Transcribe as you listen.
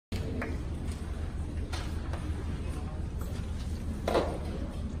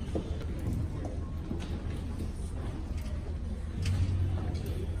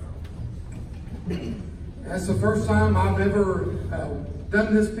That's the first time I've ever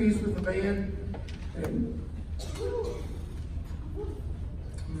done this piece with the band, and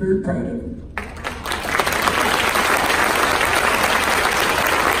I'm very proud of it.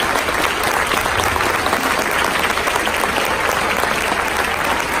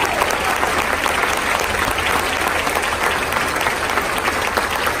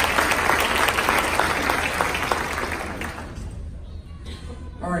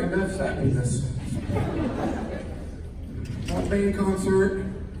 All right, enough sappiness. That band concert,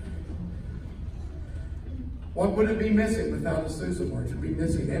 what would it be missing without a Sousa March? It would be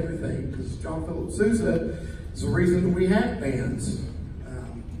missing everything, because John Philip Sousa is the reason we have bands.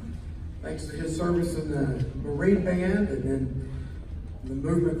 Thanks to his service in the Marine Band, and then the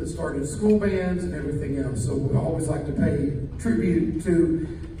movement that started school bands and everything else. So we always like to pay tribute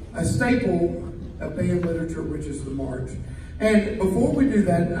to a staple of band literature, which is the march. And before we do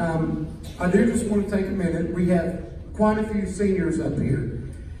that, I do just want to take a minute. We have quite a few seniors up here.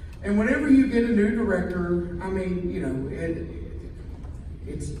 And whenever you get a new director, I mean, you know,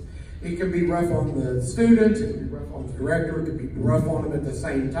 it can be rough on the students, it can be rough on the director, it can be rough on them at the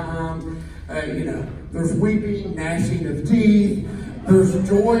same time. You know, there's weeping, gnashing of teeth, there's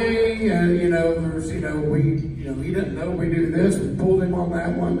joy, you know, there's, he didn't know we do this, we pulled him on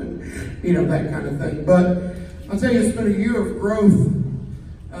that one, and, you know, that kind of thing. But I'll tell you, it's been a year of growth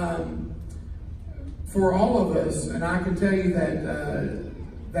for all of us, and I can tell you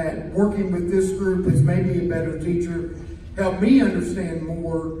that working with this group has made me a better teacher, helped me understand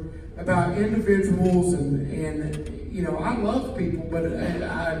more about individuals, and you know, I love people, but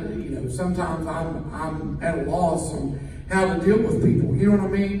sometimes I'm at a loss on how to deal with people. You know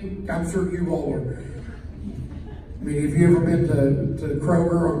what I mean? I'm sure you all are. I mean, have you ever been to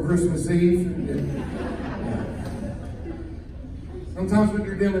Kroger on Christmas Eve? Sometimes when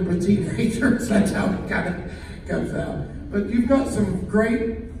you're dealing with teenagers, that's how it kind of comes out. But you've got some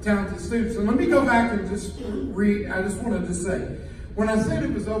great, talented students. And let me go back and just read. I just wanted to say, when I said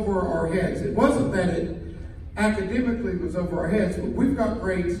it was over our heads, it wasn't that it academically was over our heads, but we've got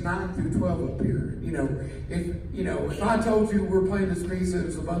grades 9 through 12 up here. If I told you we're playing this piece and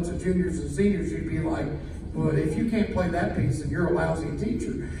it's a bunch of juniors and seniors, you'd be like, well, if you can't play that piece, then you're a lousy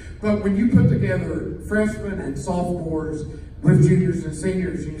teacher. But when you put together freshmen and sophomores with juniors and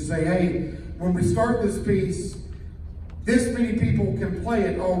seniors, you say, hey, when we start this piece, this many people can play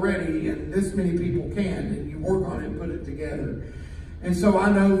it already, and this many people can, and you work on it and put it together. And so I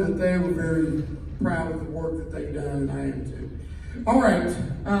know that they were very proud of the work that they've done, and I am too. All right,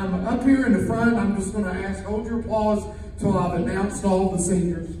 up here in the front, I'm just going to ask, hold your applause till I've announced all the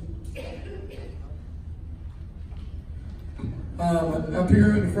seniors. Up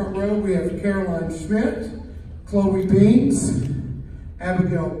here in the front row, we have Caroline Schmidt, Chloe Beans,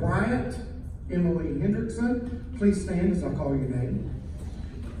 Abigail Bryant, Emily Hendrickson. Please stand as I call your name.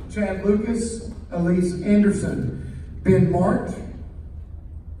 Chad Lucas, Elise Anderson, Ben March,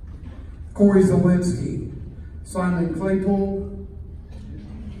 Corey Zielinski, Simon Claypool,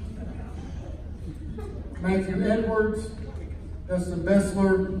 Matthew Edwards, Dustin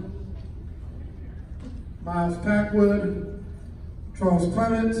Bessler, Miles Packwood, Charles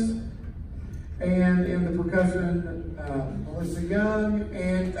Clements, and in the percussion, Melissa Young,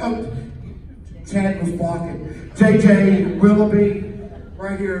 and, Chad was blocking, JJ Willoughby,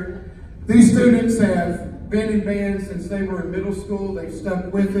 right here. These students have been in bands since they were in middle school. They've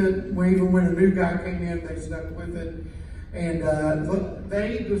stuck with it. Even when a new guy came in, they stuck with it. And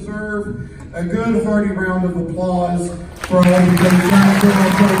they deserve a good, hearty round of applause for all of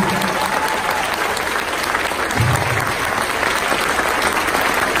them.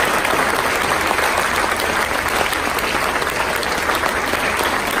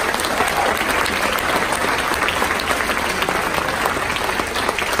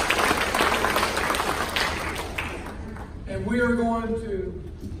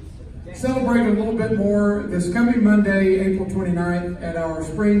 Celebrate a little bit more this coming Monday, April 29th, at our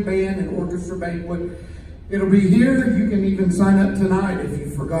spring band and orchestra banquet. It'll be here. You can even sign up tonight if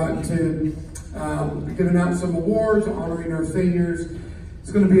you've forgotten to. We're giving out some awards, honoring our seniors.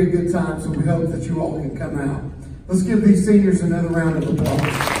 It's going to be a good time, so we hope that you all can come out. Let's give these seniors another round of applause.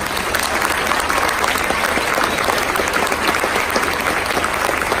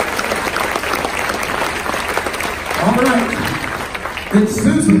 All right, it's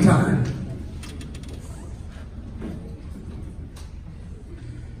Susan time.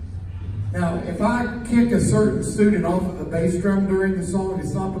 Now, if I kick a certain student off of the bass drum during the song,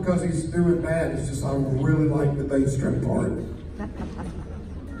 it's not because he's doing bad, it's just I really like the bass drum part.